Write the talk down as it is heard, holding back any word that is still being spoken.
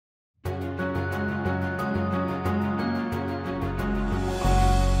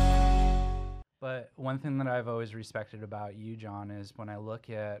one thing that I've always respected about you, John, is when I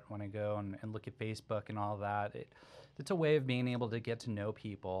go and look at Facebook and all that, it's a way of being able to get to know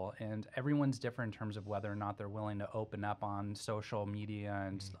people, and everyone's different in terms of whether or not they're willing to open up on social media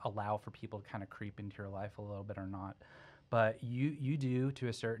and allow for people to kind of creep into your life a little bit or not. But you do to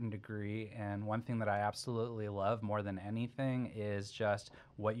a certain degree, and one thing that I absolutely love more than anything is just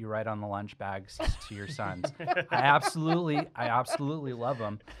what you write on the lunch bags to your sons. I absolutely love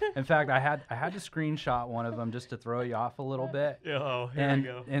them. In fact, I had to screenshot one of them just to throw you off a little bit. Oh, here we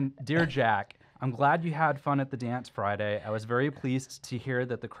go. And dear Jack, I'm glad you had fun at the dance Friday. I was very pleased to hear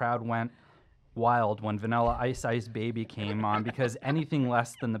that the crowd went wild when Vanilla Ice Ice Baby came on, because anything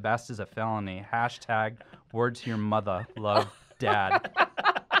less than the best is a felony. Hashtag word to your mother, love, Dad.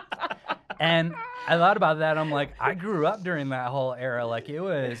 And I thought about that. I'm like, I grew up during that whole era. Like, it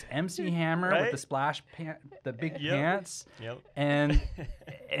was MC Hammer with the splash the big pants, and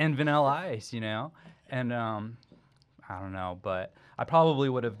Vanilla Ice, you know. And I don't know, but I probably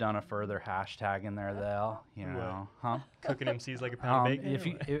would have done a further hashtag in there, though. You know, Cooking MCs like a pound of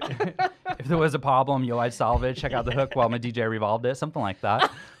bacon. If there was a problem, I'd solve it. Check out the hook while my DJ revolved it, something like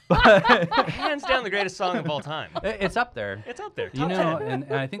that. But hands down, the greatest song of all time. It's up there. It's up there. You know, and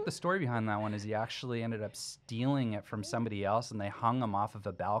I think the story behind that one is he actually ended up stealing it from somebody else, and they hung him off of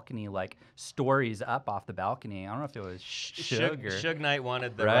a balcony, like stories up off the balcony. I don't know if it was Suge or Suge Knight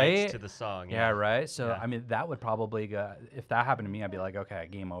wanted the rights to the song. Yeah, right. So I mean, that would probably go. If that happened to me, I'd be like, okay,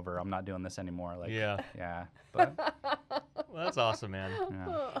 game over. I'm not doing this anymore. Like, yeah. But well, that's awesome, man.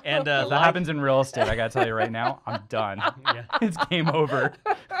 Yeah. And if that happens in real estate, I gotta tell you right now, I'm done. It's game over.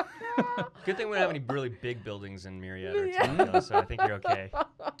 Good thing we don't have any really big buildings in Murrieta or Toledo, so I think you're okay.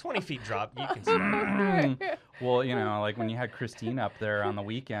 20 feet drop, you can see that. Well, you know, like when you had Christine up there on the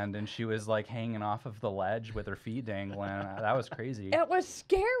weekend and she was like hanging off of the ledge with her feet dangling, that was crazy. It was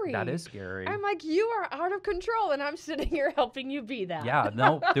scary. That is scary. I'm like, you are out of control, and I'm sitting here helping you be that. Yeah,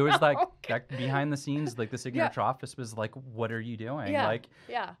 no, there was like that behind the scenes, like the signature office was like, what are you doing? Yeah. Like,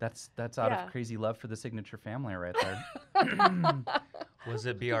 that's out of crazy love for the signature family right there. Was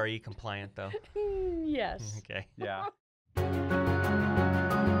it BRE compliant, though? Yes. Okay. Yeah.